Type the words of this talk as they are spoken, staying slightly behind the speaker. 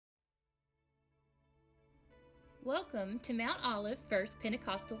Welcome to Mount Olive First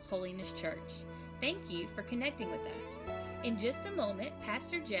Pentecostal Holiness Church. Thank you for connecting with us. In just a moment,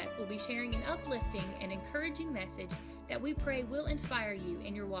 Pastor Jeff will be sharing an uplifting and encouraging message that we pray will inspire you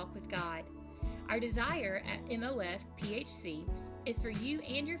in your walk with God. Our desire at MOF PHC is for you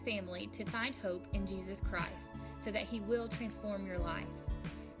and your family to find hope in Jesus Christ so that He will transform your life.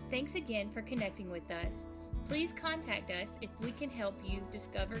 Thanks again for connecting with us. Please contact us if we can help you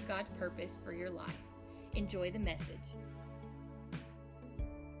discover God's purpose for your life. Enjoy the message.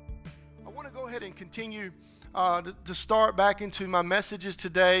 I want to go ahead and continue to start back into my messages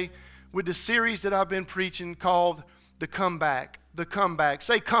today with the series that I've been preaching called The Comeback. The Comeback.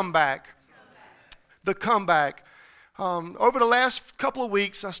 Say comeback. The Comeback. Over the last couple of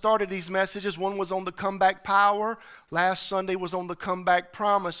weeks, I started these messages. One was on the comeback power. Last Sunday was on the comeback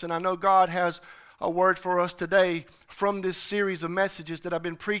promise. And I know God has a word for us today from this series of messages that I've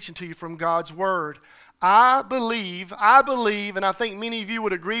been preaching to you from God's Word. I believe, and I think many of you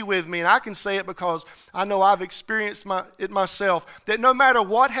would agree with me, and I can say it because I know I've experienced it myself, that no matter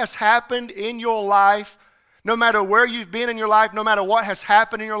what has happened in your life, no matter where you've been in your life, no matter what has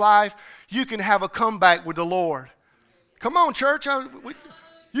happened in your life, you can have a comeback with the Lord. Come on, church.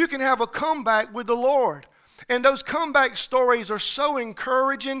 You can have a comeback with the Lord. And those comeback stories are so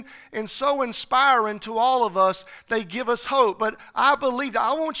encouraging and so inspiring to all of us. They give us hope. But I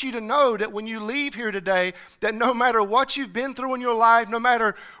want you to know that when you leave here today, that no matter what you've been through in your life, no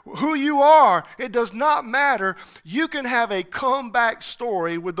matter who you are, it does not matter. You can have a comeback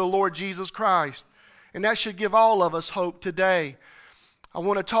story with the Lord Jesus Christ. And that should give all of us hope today. I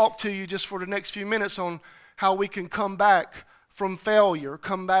want to talk to you just for the next few minutes on how we can come back from failure.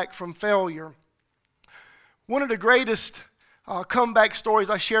 One of the greatest comeback stories,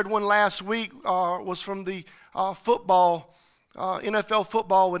 I shared one last week, was from the NFL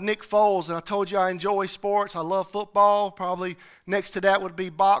football with Nick Foles. And I told you I enjoy sports. I love football. Probably next to that would be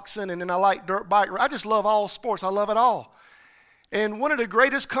boxing. And then I like dirt bike. I just love all sports. I love it all. And one of the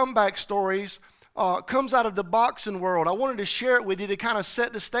greatest comeback stories comes out of the boxing world. I wanted to share it with you to kind of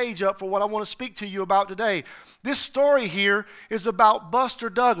set the stage up for what I want to speak to you about today. This story here is about Buster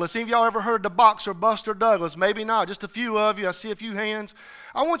Douglas. Any of y'all ever heard of the boxer Buster Douglas? Maybe not. Just a few of you. I see a few hands.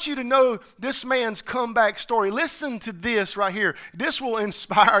 I want you to know this man's comeback story. Listen to this right here. This will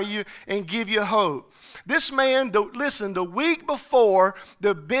inspire you and give you hope. This man, the week before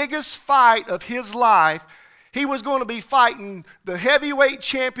the biggest fight of his life, he was going to be fighting the heavyweight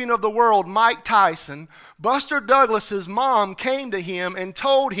champion of the world, Mike Tyson. Buster Douglas's mom came to him and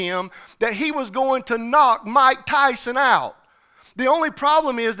told him that he was going to knock Mike Tyson out. The only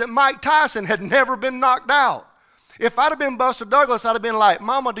problem is that Mike Tyson had never been knocked out. If I'd have been Buster Douglas, I'd have been like,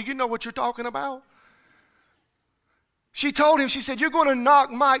 Mama, do you know what you're talking about? She told him, she said, you're going to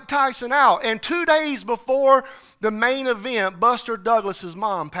knock Mike Tyson out. And 2 days before the main event, Buster Douglas's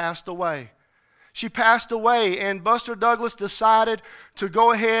mom passed away. She passed away, and Buster Douglas decided to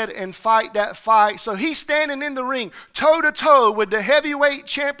go ahead and fight that fight. So he's standing in the ring, toe-to-toe with the heavyweight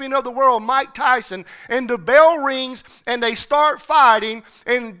champion of the world, Mike Tyson, and the bell rings, and they start fighting,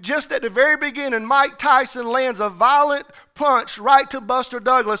 and just at the very beginning, Mike Tyson lands a violent punch right to Buster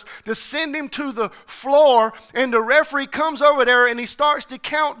Douglas to send him to the floor, and the referee comes over there, and he starts to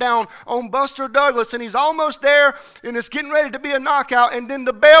count down on Buster Douglas, and he's almost there, and it's getting ready to be a knockout, and then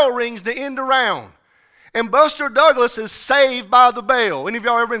the bell rings to end the round. And Buster Douglas is saved by the bell. Any of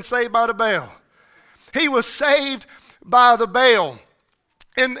y'all ever been saved by the bell? He was saved by the bell.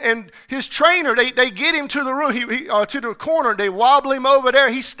 And his trainer, they get him to the room, to the corner. They wobble him over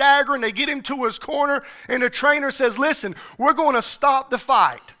there. He's staggering. They get him to his corner. And the trainer says, listen, we're going to stop the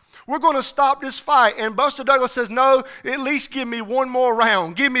fight. We're going to stop this fight. And Buster Douglas says, no, at least give me one more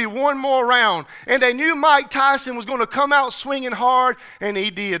round. Give me one more round. And they knew Mike Tyson was going to come out swinging hard, and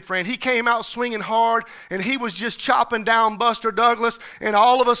he did, friend. He came out swinging hard, and he was just chopping down Buster Douglas. And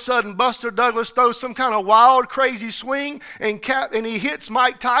all of a sudden, Buster Douglas throws some kind of wild, crazy swing, and he hits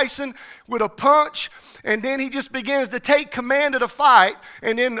Mike Tyson with a punch. And then he just begins to take command of the fight.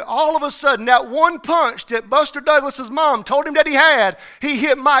 And then all of a sudden, that one punch that Buster Douglas's mom told him that he had, he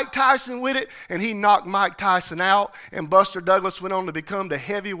hit Mike Tyson with it, and he knocked Mike Tyson out. And Buster Douglas went on to become the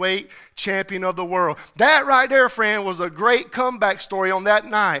heavyweight champion of the world. That right there, friend, was a great comeback story on that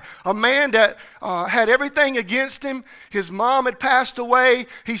night. A man that had everything against him. His mom had passed away.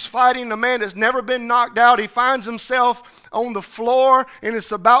 He's fighting a man that's never been knocked out. He finds himself on the floor, and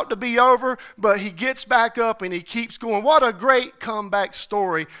it's about to be over, but he gets back up and he keeps going. What a great comeback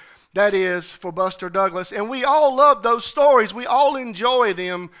story that is for Buster Douglas. And we all love those stories. We all enjoy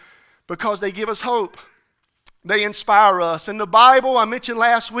them because they give us hope. They inspire us. And the Bible, I mentioned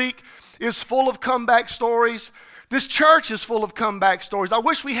last week, is full of comeback stories. This church is full of comeback stories. I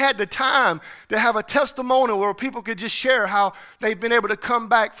wish we had the time to have a testimonial where people could just share how they've been able to come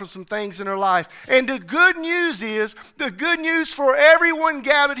back from some things in their life. And the good news for everyone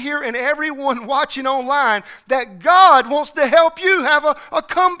gathered here and everyone watching online, that God wants to help you have a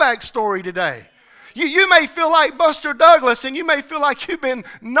comeback story today. You may feel like Buster Douglas, and you may feel like you've been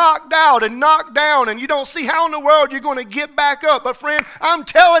knocked out and knocked down, and you don't see how in the world you're going to get back up. But friend, I'm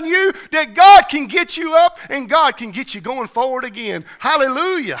telling you that God can get you up, and God can get you going forward again.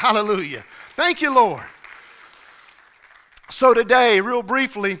 Hallelujah, hallelujah. Thank you, Lord. So today, real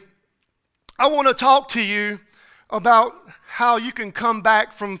briefly, I want to talk to you about how you can come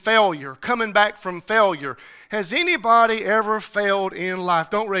back from failure, coming back from failure. Has anybody ever failed in life?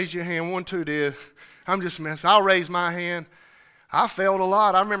 Don't raise your hand. 1, 2 did. I'm just messing. I'll raise my hand. I failed a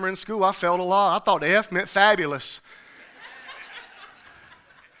lot. I remember in school I failed a lot. I thought the F meant fabulous.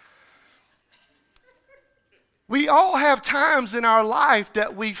 We all have times in our life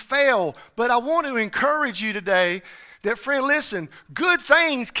that we fail, but I want to encourage you today that, friend, listen, good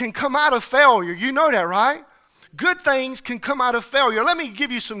things can come out of failure. You know that, right? Good things can come out of failure. Let me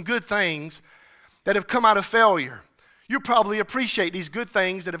give you some good things that have come out of failure. You probably appreciate these good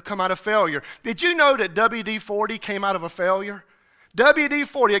things that have come out of failure. Did you know that WD-40 came out of a failure?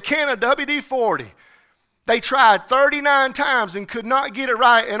 WD-40, a can of WD-40. They tried 39 times and could not get it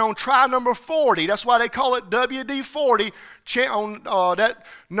right, and on try number 40, that's why they call it WD-40, on that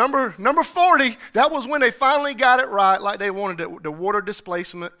number 40, that was when they finally got it right, like they wanted it, the water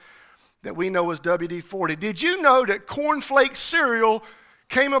displacement that we know as WD-40. Did you know that cornflake cereal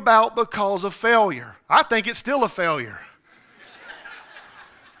came about because of failure? I think it's still a failure.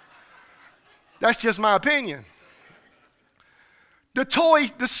 That's just my opinion. The toy,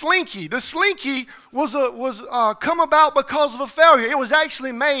 the Slinky was come about because of a failure. It was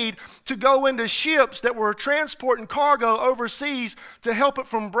actually made to go into ships that were transporting cargo overseas to help it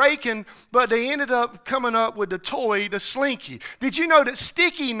from breaking, but they ended up coming up with the toy, the Slinky. Did you know that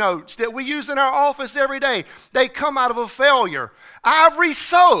sticky notes that we use in our office every day, they come out of a failure? Ivory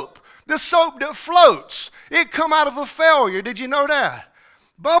soap, the soap that floats, it come out of a failure. Did you know that?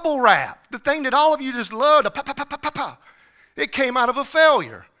 Bubble wrap, the thing that all of you just love, it came out of a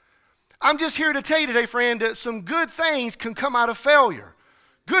failure. I'm just here to tell you today, friend, that some good things can come out of failure.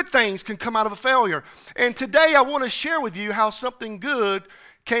 Good things can come out of a failure. And today I want to share with you how something good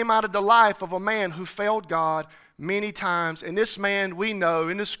came out of the life of a man who failed God many times. And this man, we know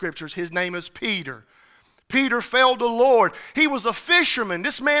in the scriptures, his name is Peter. Peter failed the Lord. He was a fisherman.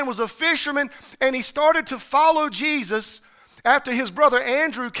 This man was a fisherman, and he started to follow Jesus. After his brother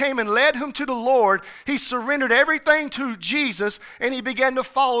Andrew came and led him to the Lord, he surrendered everything to Jesus, and he began to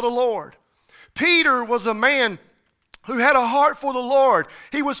follow the Lord. Peter was a man who had a heart for the Lord.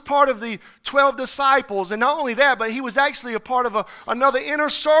 He was part of the 12 disciples, and not only that, but he was actually a part of another inner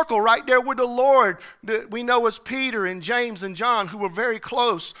circle right there with the Lord that we know as Peter and James and John, who were very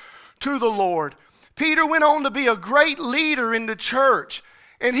close to the Lord. Peter went on to be a great leader in the church,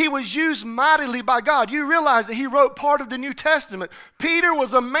 and he was used mightily by God. You realize that he wrote part of the New Testament. Peter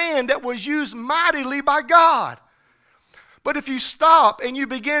was a man that was used mightily by God. But if you stop and you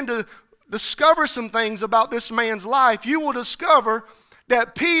begin to discover some things about this man's life, you will discover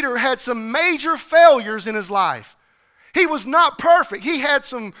that Peter had some major failures in his life. He was not perfect. He had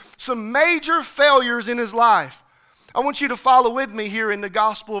some major failures in his life. I want you to follow with me here in the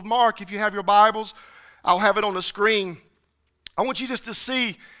Gospel of Mark. If you have your Bibles, I'll have it on the screen. I want you just to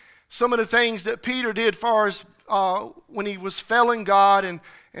see some of the things that Peter did as far as when he was failing God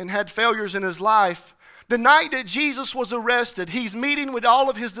and had failures in his life. The night that Jesus was arrested, he's meeting with all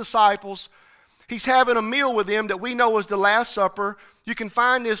of his disciples. He's having a meal with them that we know as the Last Supper. You can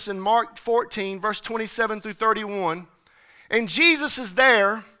find this in Mark 14, verse 27 through 31. And Jesus is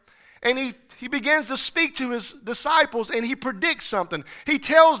there, and he begins to speak to his disciples, and he predicts something. He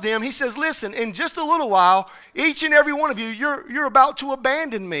tells them, he says, listen, in just a little while, each and every one of you, you're about to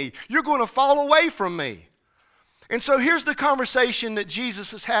abandon me. You're going to fall away from me. And so here's the conversation that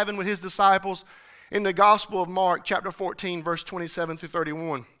Jesus is having with his disciples in the Gospel of Mark, chapter 14, verse 27 through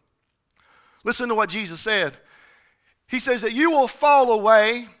 31. Listen to what Jesus said. He says that you will fall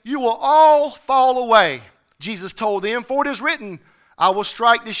away, you will all fall away, Jesus told them, for it is written, I will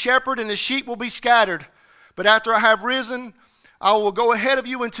strike the shepherd and the sheep will be scattered. But after I have risen, I will go ahead of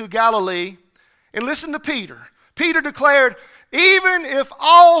you into Galilee. And listen to Peter. Peter declared, even if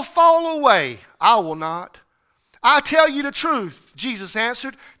all fall away, I will not. I tell you the truth, Jesus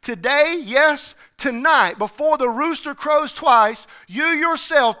answered. Today, yes, tonight, before the rooster crows twice, you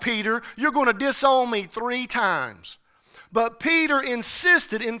yourself, Peter, you're going to disown me 3 times. But Peter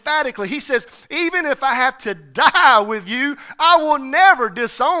insisted emphatically. He says, even if I have to die with you, I will never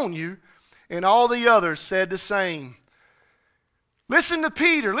disown you. And all the others said the same. Listen to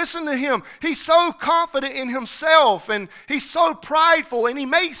Peter. Listen to him. He's so confident in himself and he's so prideful. And he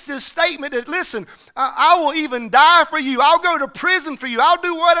makes this statement that, listen, I will even die for you. I'll go to prison for you. I'll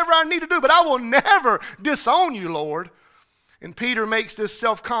do whatever I need to do, but I will never disown you, Lord. And Peter makes this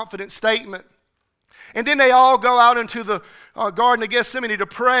self-confident statement. And then they all go out into the Garden of Gethsemane to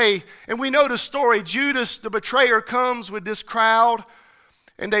pray. And we know the story. Judas, the betrayer, comes with this crowd.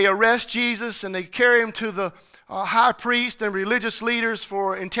 And they arrest Jesus and they carry him to the high priest and religious leaders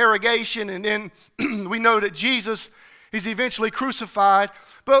for interrogation. And then we know that Jesus is eventually crucified.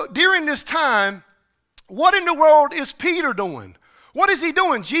 But during this time, what in the world is Peter doing? What is he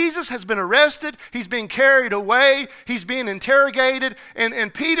doing? Jesus has been arrested. He's been carried away. He's being interrogated.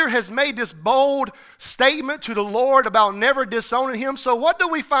 And Peter has made this bold statement to the Lord about never disowning him. So what do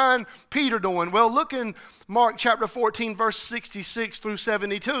we find Peter doing? Well, look in Mark chapter 14, verse 66 through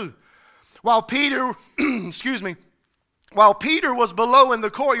 72. While Peter, while Peter was below in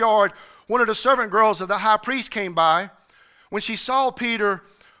the courtyard, one of the servant girls of the high priest came by. When she saw Peter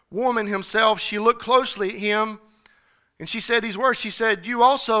warming himself, she looked closely at him. And she said these words. She said, you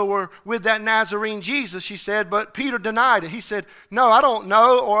also were with that Nazarene Jesus, she said. But Peter denied it. He said, no, I don't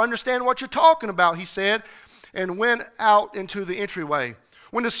know or understand what you're talking about, he said, and went out into the entryway.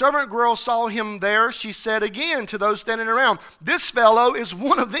 When the servant girl saw him there, she said again to those standing around, this fellow is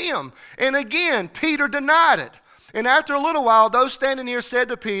one of them. And again, Peter denied it. And after a little while, those standing near said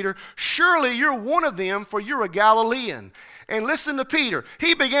to Peter, surely you're one of them, for you're a Galilean. And listen to Peter.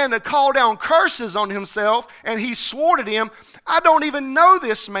 He began to call down curses on himself, and he swore to them, I don't even know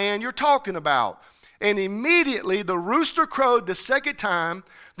this man you're talking about. And immediately the rooster crowed the second time.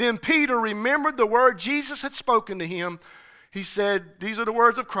 Then Peter remembered the word Jesus had spoken to him. He said, these are the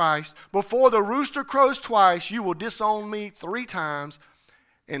words of Christ, before the rooster crows twice, you will disown me 3 times.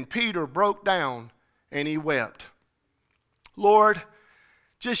 And Peter broke down and he wept. Lord,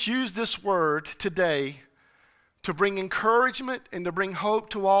 just use this word today to bring encouragement and to bring hope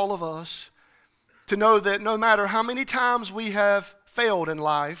to all of us, to know that no matter how many times we have failed in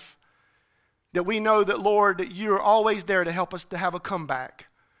life, that we know that, Lord, that you're always there to help us to have a comeback.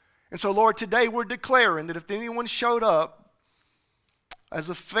 And so, Lord, today we're declaring that if anyone showed up as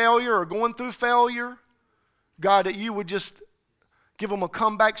a failure or going through failure, God, that you would just give them a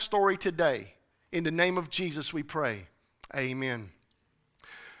comeback story today. In the name of Jesus we pray. Amen.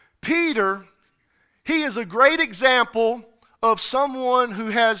 Peter, he is a great example of someone who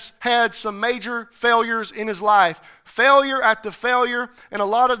has had some major failures in his life. Failure after failure, and a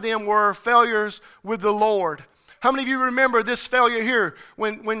lot of them were failures with the Lord. How many of you remember this failure here?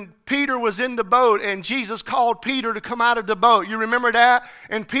 When Peter was in the boat and Jesus called Peter to come out of the boat. You remember that?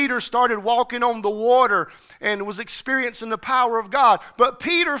 And Peter started walking on the water and was experiencing the power of God. But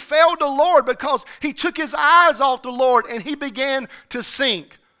Peter failed the Lord because he took his eyes off the Lord and he began to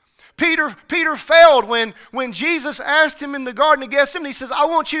sink. Peter failed when Jesus asked him in the Garden of Gethsemane. He says, I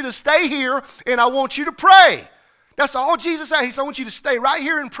want you to stay here and I want you to pray. That's all Jesus asked. He said, I want you to stay right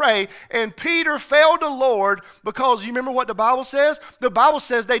here and pray. And Peter failed the Lord because you remember what the Bible says? The Bible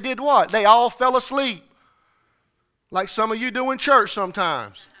says they did what? They all fell asleep. Like some of you do in church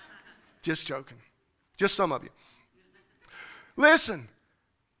sometimes. Just joking. Just some of you. Listen.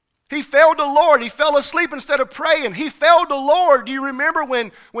 He failed the Lord. He fell asleep instead of praying. He failed the Lord. Do you remember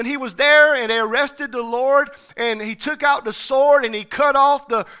when he was there and they arrested the Lord and he took out the sword and he cut off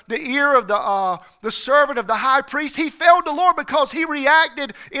the ear of the servant of the high priest? He failed the Lord because he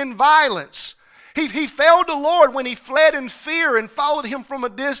reacted in violence. He failed the Lord when he fled in fear and followed him from a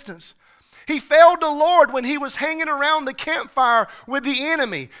distance. He failed the Lord when he was hanging around the campfire with the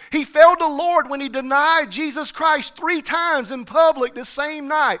enemy. He failed the Lord when he denied Jesus Christ 3 times in public the same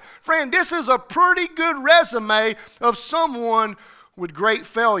night. Friend, this is a pretty good resume of someone with great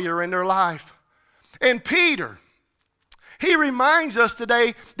failure in their life. And Peter, he reminds us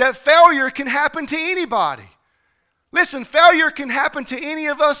today that failure can happen to anybody. Listen, failure can happen to any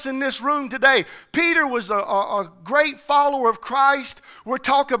of us in this room today. Peter was a great follower of Christ. We're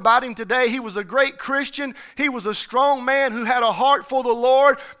talking about him today. He was a great Christian. He was a strong man who had a heart for the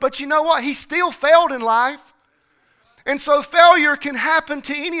Lord. But you know what? He still failed in life. And so failure can happen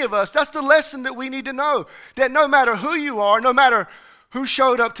to any of us. That's the lesson that we need to know. That no matter who you are, no matter who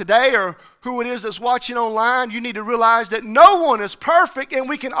showed up today or who it is that's watching online, you need to realize that no one is perfect, and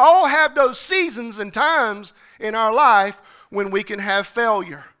we can all have those seasons and times in our life when we can have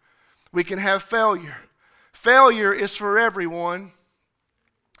failure. We can have failure. Failure is for everyone.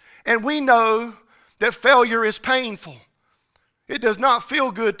 And we know that failure is painful. It does not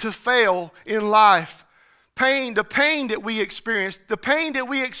feel good to fail in life. The pain that we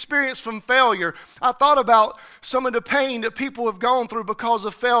experience from failure. I thought about some of the pain that people have gone through because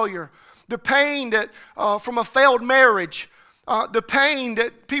of failure. The pain that from a failed marriage. The pain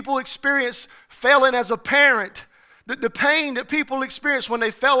that people experience failing as a parent. The pain that people experience when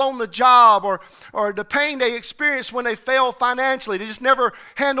they fell on the job, or the pain they experience when they fail financially. They just never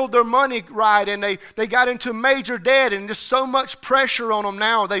handled their money right, and they got into major debt, and just so much pressure on them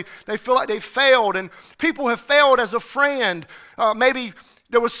now. They feel like they failed, and people have failed as a friend. Maybe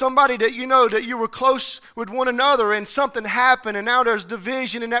there was somebody that you know that you were close with one another, and something happened, and now there's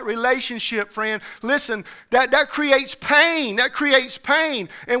division in that relationship, friend. Listen, that creates pain. That creates pain,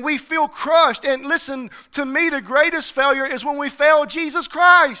 and we feel crushed. And listen, to me, the greatest failure is when we fail Jesus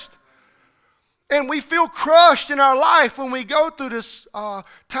Christ. And we feel crushed in our life when we go through this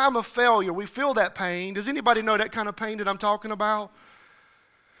time of failure. We feel that pain. Does anybody know that kind of pain that I'm talking about?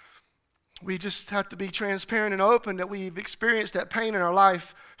 We just have to be transparent and open that we've experienced that pain in our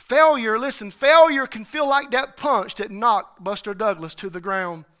life. Failure can feel like that punch that knocked Buster Douglas to the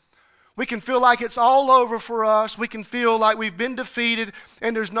ground. We can feel like it's all over for us. We can feel like we've been defeated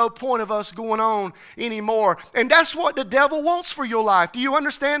and there's no point of us going on anymore. And that's what the devil wants for your life. Do you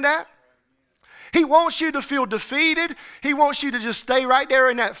understand that? He wants you to feel defeated. He wants you to just stay right there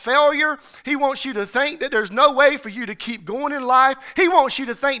in that failure. He wants you to think that there's no way for you to keep going in life. He wants you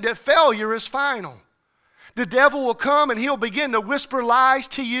to think that failure is final. The devil will come and he'll begin to whisper lies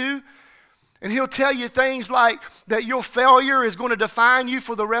to you. And he'll tell you things like that your failure is going to define you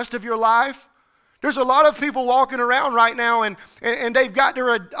for the rest of your life. There's a lot of people walking around right now and they've got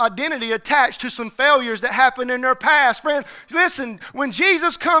their identity attached to some failures that happened in their past. Friend, listen, when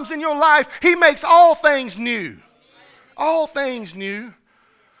Jesus comes in your life, he makes all things new. All things new.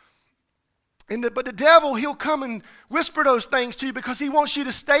 But the devil, he'll come and whisper those things to you because he wants you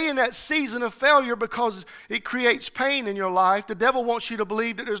to stay in that season of failure because it creates pain in your life. The devil wants you to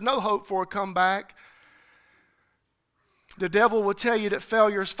believe that there's no hope for a comeback. The devil will tell you that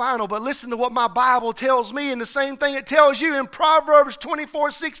failure is final, but listen to what my Bible tells me, and the same thing it tells you in Proverbs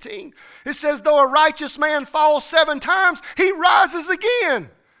 24:16. It says, though a righteous man falls 7 times, he rises again.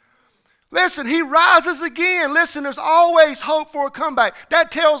 Listen, he rises again. Listen, there's always hope for a comeback.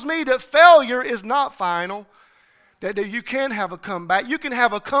 That tells me that failure is not final, that you can have a comeback. You can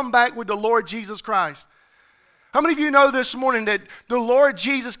have a comeback with the Lord Jesus Christ. How many of you know this morning that the Lord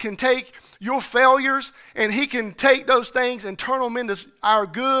Jesus can take your failures and he can take those things and turn them into our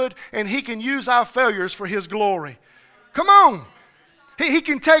good, and he can use our failures for his glory? Come on. He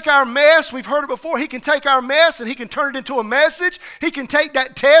can take our mess. We've heard it before. He can take our mess and he can turn it into a message. He can take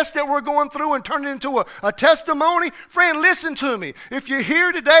that test that we're going through and turn it into a testimony. Friend, listen to me. If you're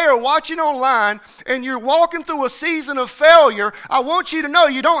here today or watching online and you're walking through a season of failure, I want you to know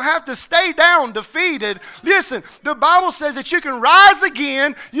you don't have to stay down defeated. Listen, the Bible says that you can rise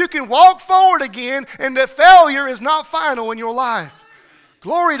again, you can walk forward again, and that failure is not final in your life.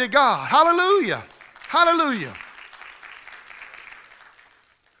 Glory to God. Hallelujah. Hallelujah.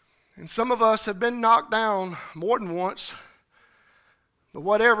 And some of us have been knocked down more than once. But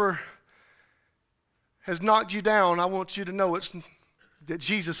whatever has knocked you down, I want you to know that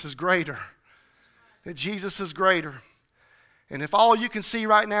Jesus is greater. That Jesus is greater. And if all you can see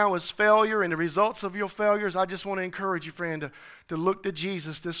right now is failure and the results of your failures, I just want to encourage you, friend, to look to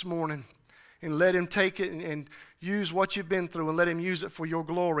Jesus this morning and let him take it and use what you've been through and let him use it for your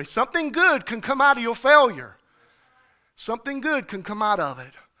glory. Something good can come out of your failure. Something good can come out of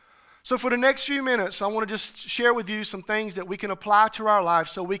it. So for the next few minutes, I want to just share with you some things that we can apply to our life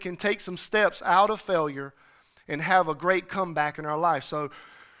so we can take some steps out of failure and have a great comeback in our life. So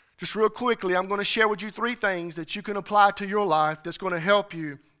just real quickly, I'm going to share with you 3 things that you can apply to your life that's going to help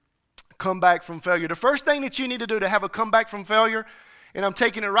you come back from failure. The first thing that you need to do to have a comeback from failure, and I'm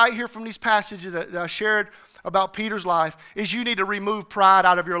taking it right here from these passages that I shared about Peter's life, is you need to remove pride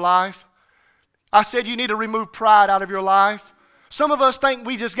out of your life. I said you need to remove pride out of your life. Some of us think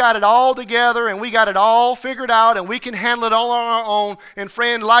we just got it all together and we got it all figured out and we can handle it all on our own. And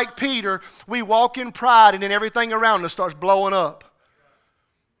friend, like Peter, we walk in pride and then everything around us starts blowing up.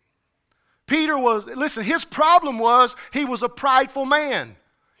 His problem was he was a prideful man.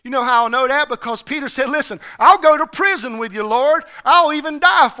 You know how I know that? Because Peter said, listen, I'll go to prison with you, Lord. I'll even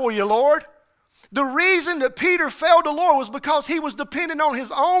die for you, Lord. The reason that Peter failed the Lord was because he was dependent on his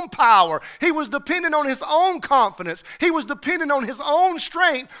own power. He was dependent on his own confidence. He was dependent on his own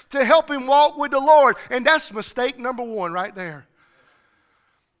strength to help him walk with the Lord. And that's mistake number 1 right there.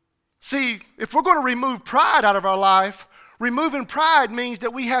 See, if we're going to remove pride out of our life, removing pride means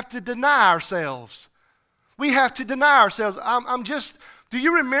that we have to deny ourselves. we have to deny ourselves. Do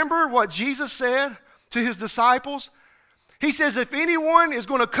you remember what Jesus said to his disciples? He says, if anyone is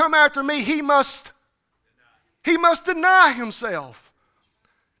going to come after me, he must deny himself.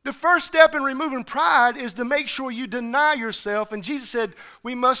 The first step in removing pride is to make sure you deny yourself. And Jesus said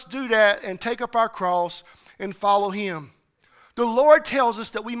we must do that and take up our cross and follow him. The Lord tells us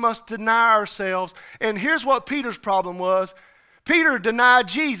that we must deny ourselves. And here's what Peter's problem was. Peter denied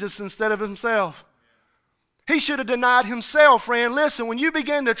Jesus instead of himself. He should have denied himself, friend. Listen, when you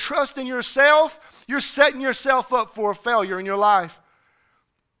begin to trust in yourself, you're setting yourself up for a failure in your life.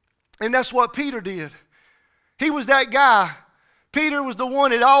 And that's what Peter did. He was that guy. Peter was the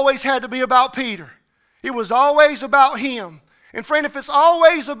one that always had to be about Peter. It was always about him. And friend, if it's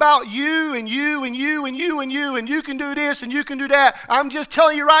always about you and you and you and you and you and you can do this and you can do that, I'm just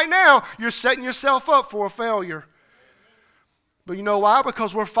telling you right now, you're setting yourself up for a failure. But you know why?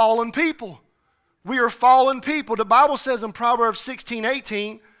 Because we're fallen people. We are fallen people. The Bible says in Proverbs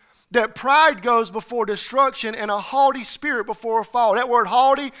 16:18 that pride goes before destruction and a haughty spirit before a fall. That word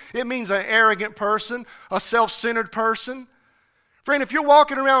haughty, it means an arrogant person, a self-centered person. Friend, if you're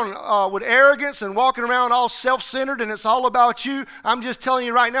walking around with arrogance and walking around all self-centered and it's all about you, I'm just telling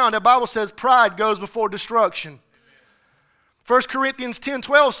you right now, and the Bible says pride goes before destruction. 1 Corinthians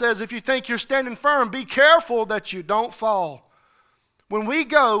 10:12 says, if you think you're standing firm, be careful that you don't fall. When we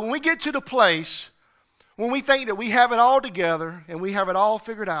get to the place when we think that we have it all together and we have it all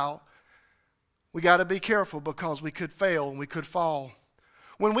figured out, we got to be careful because we could fail and we could fall.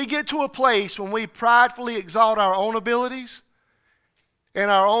 When we get to a place when we pridefully exalt our own abilities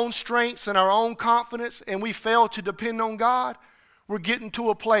and our own strengths and our own confidence, and we fail to depend on God, we're getting to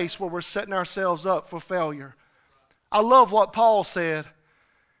a place where we're setting ourselves up for failure. I love what Paul said.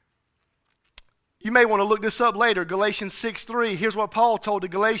 You may want to look this up later, Galatians 6:3. Here's what Paul told the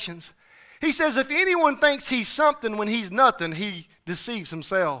Galatians. He says, if anyone thinks he's something when he's nothing, he deceives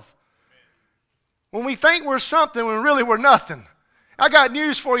himself. When we think we're something when really we're nothing. I got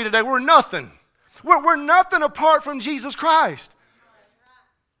news for you today. We're nothing. We're nothing apart from Jesus Christ.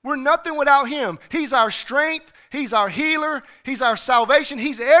 We're nothing without him. He's our strength. He's our healer. He's our salvation.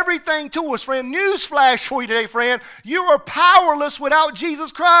 He's everything to us, friend. Newsflash for you today, friend. You are powerless without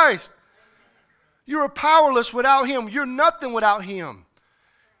Jesus Christ. You are powerless without him. You're nothing without him.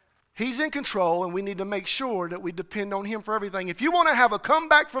 He's in control, and we need to make sure that we depend on him for everything. If you want to have a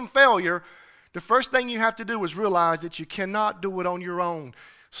comeback from failure, the first thing you have to do is realize that you cannot do it on your own.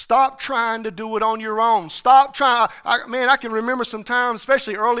 Stop trying to do it on your own. Stop trying. I can remember some times,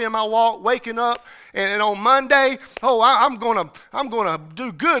 especially early in my walk, waking up and on Monday, I'm gonna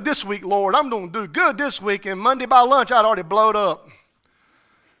do good this week, Lord. I'm gonna do good this week. And Monday by lunch, I'd already blowed up,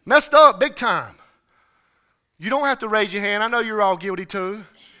 messed up big time. You don't have to raise your hand. I know you're all guilty too.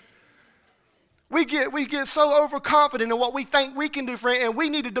 We get so overconfident in what we think we can do, friend, and we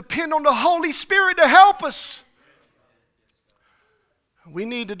need to depend on the Holy Spirit to help us. We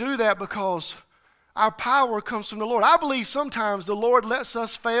need to do that because our power comes from the Lord. I believe sometimes the Lord lets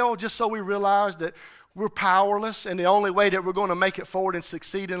us fail just so we realize that we're powerless, and the only way that we're going to make it forward and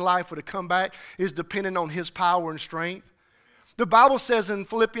succeed in life or to come back is depending on his power and strength. The Bible says in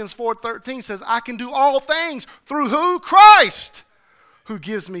Philippians 4:13 says, I can do all things through who? Christ, who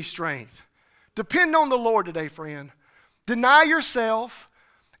gives me strength. Depend on the Lord today, friend. Deny yourself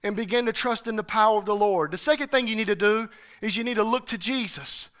and begin to trust in the power of the Lord. The second thing you need to do is you need to look to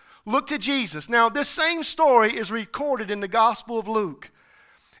Jesus. Look to Jesus. Now, this same story is recorded in the Gospel of Luke.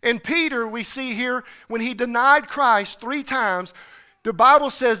 And Peter, we see here, when he denied Christ 3 times, the Bible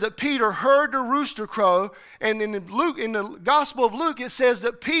says that Peter heard the rooster crow, and in the Gospel of Luke, it says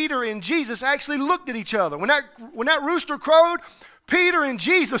that Peter and Jesus actually looked at each other. When that rooster crowed, Peter and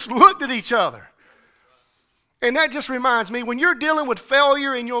Jesus looked at each other. And that just reminds me, when you're dealing with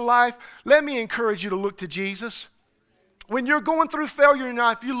failure in your life, let me encourage you to look to Jesus. When you're going through failure in your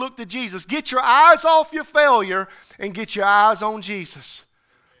life, you look to Jesus. Get your eyes off your failure and get your eyes on Jesus.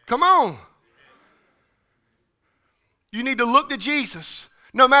 Come on. You need to look to Jesus.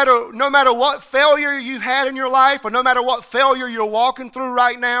 No matter what failure you've had in your life, or no matter what failure you're walking through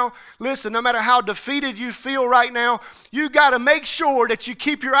right now, listen, no matter how defeated you feel right now, you got to make sure that you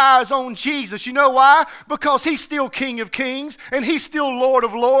keep your eyes on Jesus. You know why? Because he's still King of Kings, and he's still Lord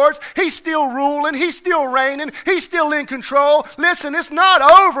of Lords. He's still ruling. He's still reigning. He's still in control. Listen, it's not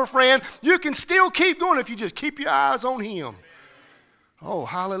over, friend. You can still keep going if you just keep your eyes on him. Oh,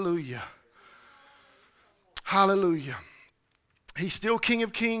 hallelujah. Hallelujah. He's still King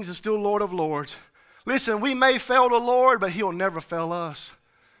of Kings and still Lord of Lords. Listen, we may fail the Lord, but he'll never fail us.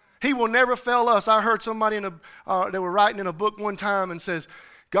 He will never fail us. I heard somebody they were writing in a book one time and says,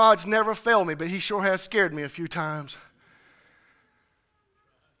 God's never failed me, but he sure has scared me a few times.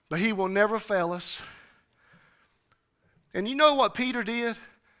 But he will never fail us. And you know what Peter did?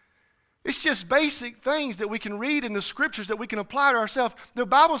 It's just basic things that we can read in the scriptures that we can apply to ourselves. The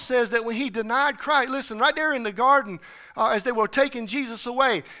Bible says that when he denied Christ, listen, right there in the garden, as they were taking Jesus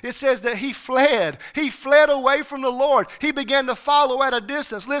away, it says that he fled. He fled away from the Lord. He began to follow at a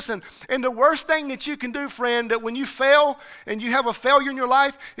distance. Listen, and the worst thing that you can do, friend, that when you fail and you have a failure in your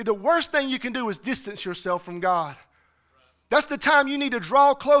life, the worst thing you can do is distance yourself from God. That's the time you need to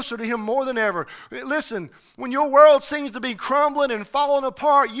draw closer to him more than ever. Listen, when your world seems to be crumbling and falling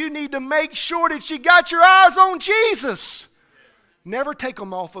apart, you need to make sure that you got your eyes on Jesus. Never take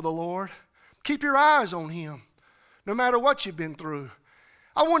them off of the Lord. Keep your eyes on him, no matter what you've been through.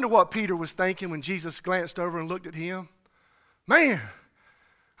 I wonder what Peter was thinking when Jesus glanced over and looked at him. Man,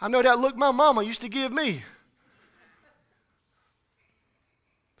 I know that look my mama used to give me.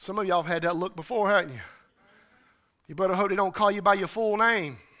 Some of y'all have had that look before, haven't you? You better hope they don't call you by your full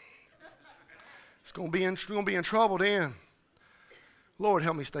name. It's going to be in trouble then. Lord,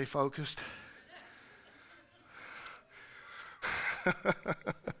 help me stay focused.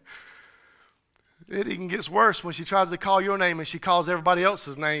 It even gets worse when she tries to call your name and she calls everybody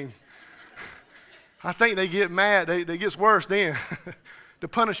else's name. I think they get mad. It gets worse then. The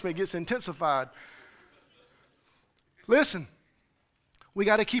punishment gets intensified. Listen, we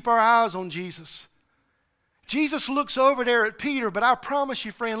got to keep our eyes on Jesus. Jesus looks over there at Peter, but I promise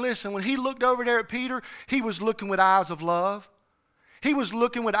you, friend, listen, when he looked over there at Peter, he was looking with eyes of love. He was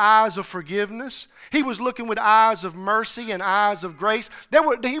looking with eyes of forgiveness. He was looking with eyes of mercy and eyes of grace.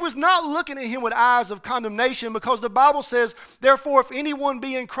 He was not looking at him with eyes of condemnation, because the Bible says, therefore, if anyone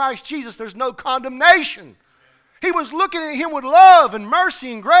be in Christ Jesus, there's no condemnation. He was looking at him with love and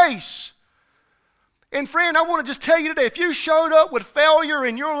mercy and grace. And friend, I want to just tell you today, if you showed up with failure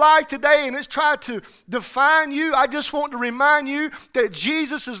in your life today and it's tried to define you, I just want to remind you that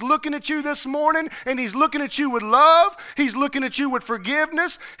Jesus is looking at you this morning, and he's looking at you with love. He's looking at you with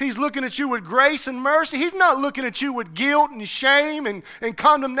forgiveness. He's looking at you with grace and mercy. He's not looking at you with guilt and shame and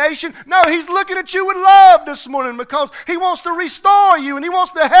condemnation. No, he's looking at you with love this morning, because he wants to restore you and he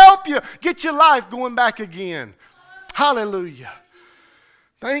wants to help you get your life going back again. Hallelujah.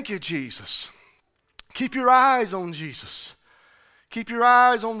 Thank you, Jesus. Keep your eyes on Jesus. Keep your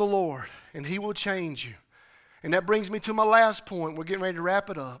eyes on the Lord, and he will change you. And that brings me to my last point. We're getting ready to wrap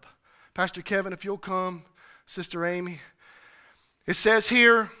it up. Pastor Kevin, if you'll come, Sister Amy. It says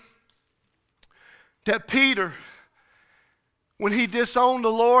here that Peter, when he disowned the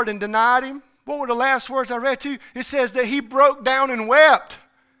Lord and denied him, what were the last words I read to you? It says that he broke down and wept.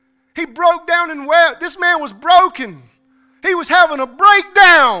 He broke down and wept. This man was broken. He was having a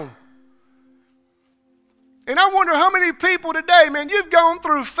breakdown. And I wonder how many people today, man, you've gone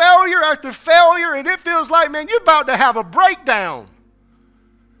through failure after failure, and it feels like, man, you're about to have a breakdown.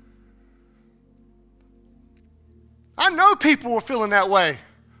 I know people were feeling that way.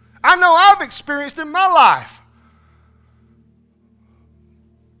 I know I've experienced it in my life.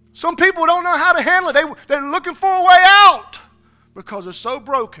 Some people don't know how to handle it. They're looking for a way out because they're so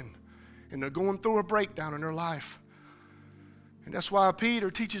broken, and they're going through a breakdown in their life. And that's why Peter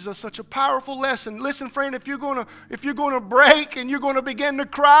teaches us such a powerful lesson. Listen, friend, if you're going to break and you're going to begin to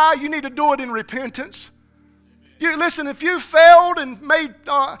cry, you need to do it in repentance. Listen, if you failed and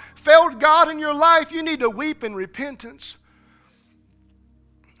failed God in your life, you need to weep in repentance.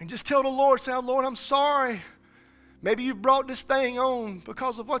 And just tell the Lord, say, Lord, I'm sorry. Maybe you've brought this thing on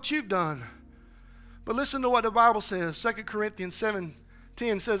because of what you've done. But listen to what the Bible says. 2 Corinthians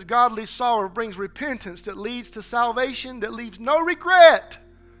 7:10 says, godly sorrow brings repentance that leads to salvation, that leaves no regret.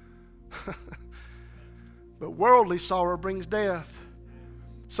 But worldly sorrow brings death.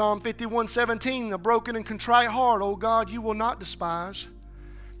 Psalm 51:17, a broken and contrite heart, O God, you will not despise.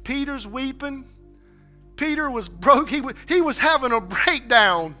 Peter's weeping. Peter was broke. He was having a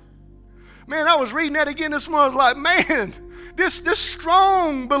breakdown. Man, I was reading that again this morning. I was like, man, this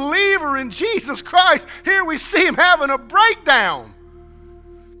strong believer in Jesus Christ, here we see him having a breakdown.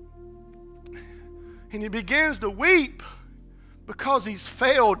 And he begins to weep because he's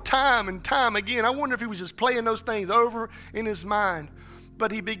failed time and time again. I wonder if he was just playing those things over in his mind.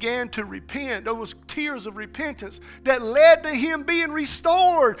 But he began to repent. Those tears of repentance that led to him being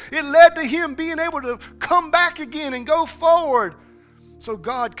restored. It led to him being able to come back again and go forward so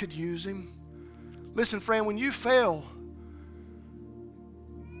God could use him. Listen, friend, when you fail,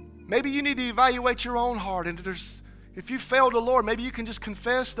 maybe you need to evaluate your own heart. And if you fail the Lord, maybe you can just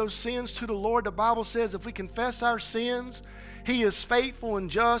confess those sins to the Lord. The Bible says if we confess our sins, he is faithful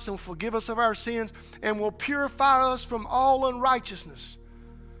and just and will forgive us of our sins and will purify us from all unrighteousness.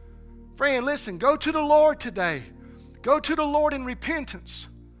 Friend, listen, go to the Lord today. Go to the Lord in repentance,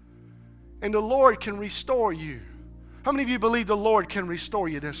 and the Lord can restore you. How many of you believe the Lord can restore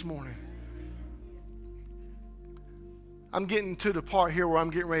you this morning? I'm getting to the part here where I'm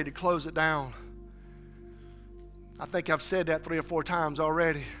getting ready to close it down. I think I've said that 3 or 4 times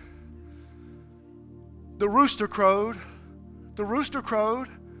already. The rooster crowed. The rooster crowed.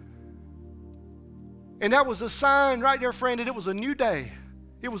 And that was a sign right there, friend, that it was a new day.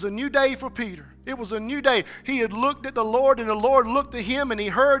 It was a new day for Peter. It was a new day. He had looked at the Lord, and the Lord looked at him, and he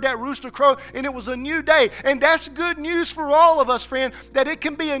heard that rooster crow, and it was a new day. And that's good news for all of us, friend, that it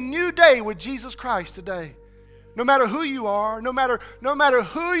can be a new day with Jesus Christ today. No matter who you are, no matter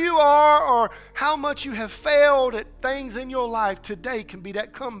who you are or how much you have failed at things in your life, today can be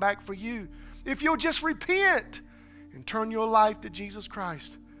that comeback for you. If you'll just repent and turn your life to Jesus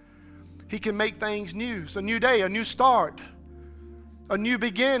Christ, He can make things new. It's a new day, a new start, a new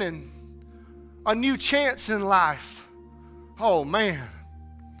beginning, a new chance in life. Oh, man.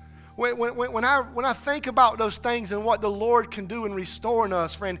 When I think about those things and what the Lord can do in restoring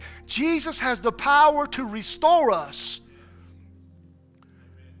us, friend, Jesus has the power to restore us.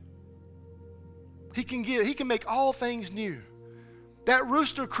 He can make all things new. That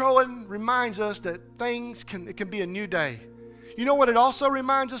rooster crowing reminds us that it can be a new day. You know what it also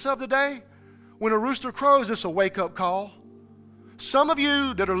reminds us of today? When a rooster crows, it's a wake-up call. Some of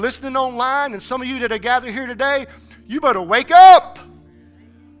you that are listening online and some of you that are gathered here today, you better wake up.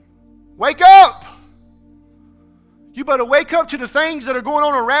 Wake up. You better wake up to the things that are going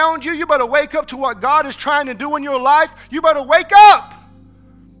on around you. You better wake up to what God is trying to do in your life. You better wake up.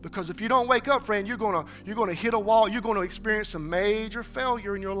 Because if you don't wake up, friend, you're going to hit a wall. You're going to experience some major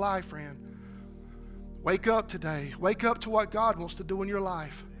failure in your life, friend. Wake up today. Wake up to what God wants to do in your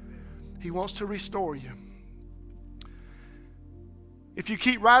life. He wants to restore you. If you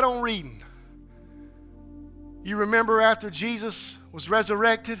keep right on reading, you remember after Jesus was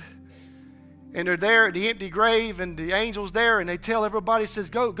resurrected, and they're there at the empty grave, and the angel's there, and they tell everybody, says,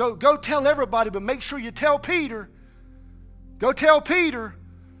 go tell everybody, but make sure you tell Peter. Go tell Peter.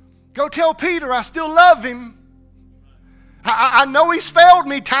 Go tell Peter I still love him. I know he's failed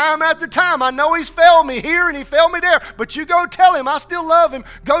me time after time. I know he's failed me here and he failed me there. But you go tell him I still love him.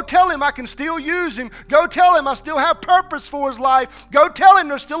 Go tell him I can still use him. Go tell him I still have purpose for his life. Go tell him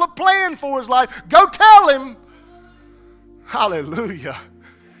there's still a plan for his life. Go tell him. Hallelujah.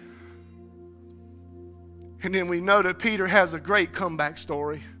 And then we know that Peter has a great comeback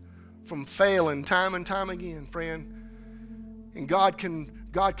story from failing time and time again, friend. And God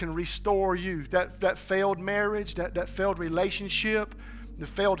can restore you. That failed marriage, that failed relationship, the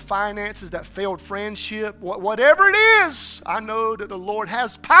failed finances, that failed friendship, whatever it is, I know that the Lord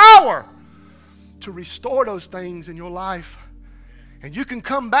has power to restore those things in your life. And you can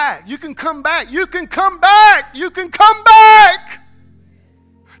come back. You can come back. You can come back. You can come back.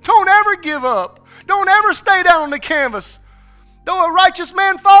 Don't ever give up. Don't ever stay down on the canvas. Though a righteous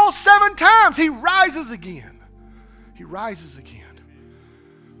man falls 7 times, he rises again. He rises again.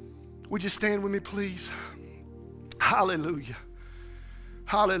 Would you stand with me, please? Hallelujah.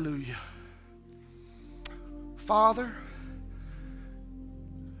 Hallelujah. Father,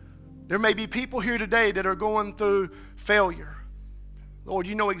 there may be people here today that are going through failure. Lord,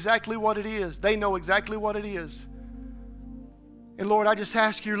 you know exactly what it is. They know exactly what it is. And Lord, I just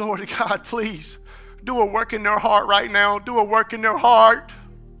ask you, Lord God, please do a work in their heart right now. Do a work in their heart.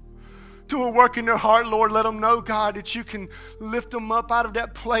 Do a work in their heart, Lord. Let them know, God, that you can lift them up out of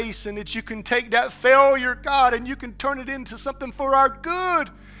that place and that you can take that failure, God, and you can turn it into something for our good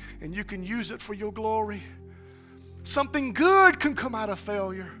and you can use it for your glory. Something good can come out of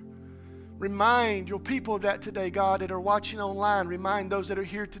failure. Remind your people of that today, God, that are watching online. Remind those that are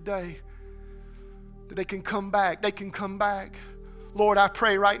here today that they can come back. They can come back. Lord, I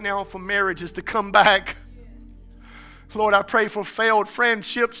pray right now for marriages to come back. Lord, I pray for failed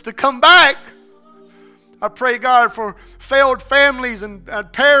friendships to come back. I pray, God, for failed families and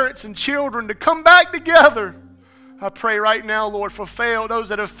parents and children to come back together. I pray right now, Lord, for those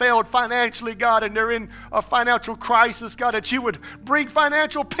that have failed financially, God, and they're in a financial crisis, God, that you would bring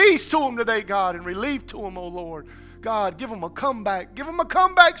financial peace to them today, God, and relief to them, oh Lord. God, give them a comeback. Give them a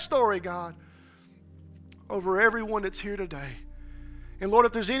comeback story, God, over everyone that's here today. And Lord,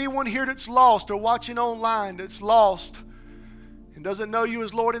 if there's anyone here that's lost or watching online that's lost and doesn't know you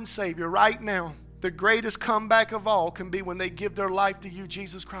as Lord and Savior, right now, the greatest comeback of all can be when they give their life to you,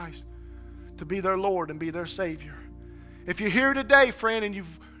 Jesus Christ, to be their Lord and be their Savior. If you're here today, friend, and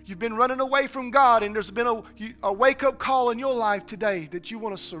you've been running away from God and there's been a wake-up call in your life today that you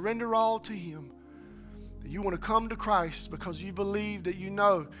want to surrender all to Him, that you want to come to Christ because you believe that you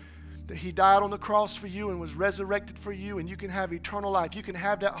know that he died on the cross for you and was resurrected for you, and you can have eternal life. You can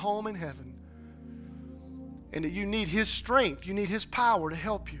have that home in heaven. And that you need his strength, you need his power to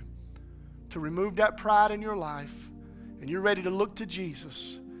help you, to remove that pride in your life, and you're ready to look to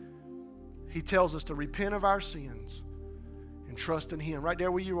Jesus. He tells us to repent of our sins and trust in him. Right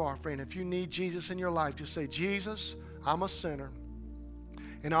there where you are, friend, if you need Jesus in your life, just say, Jesus, I'm a sinner,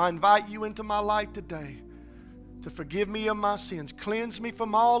 and I invite you into my life today to forgive me of my sins. Cleanse me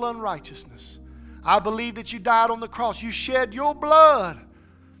from all unrighteousness. I believe that you died on the cross. You shed your blood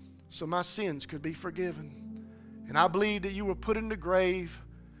so my sins could be forgiven. And I believe that you were put in the grave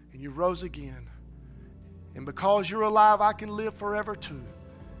and you rose again. And because you're alive, I can live forever too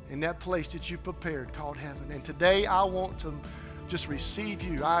in that place that you've prepared called heaven. And today I want to just receive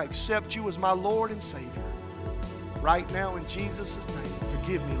you. I accept you as my Lord and Savior. Right now in Jesus' name,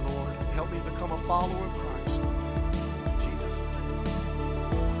 forgive me, Lord. Help me become a follower of Christ.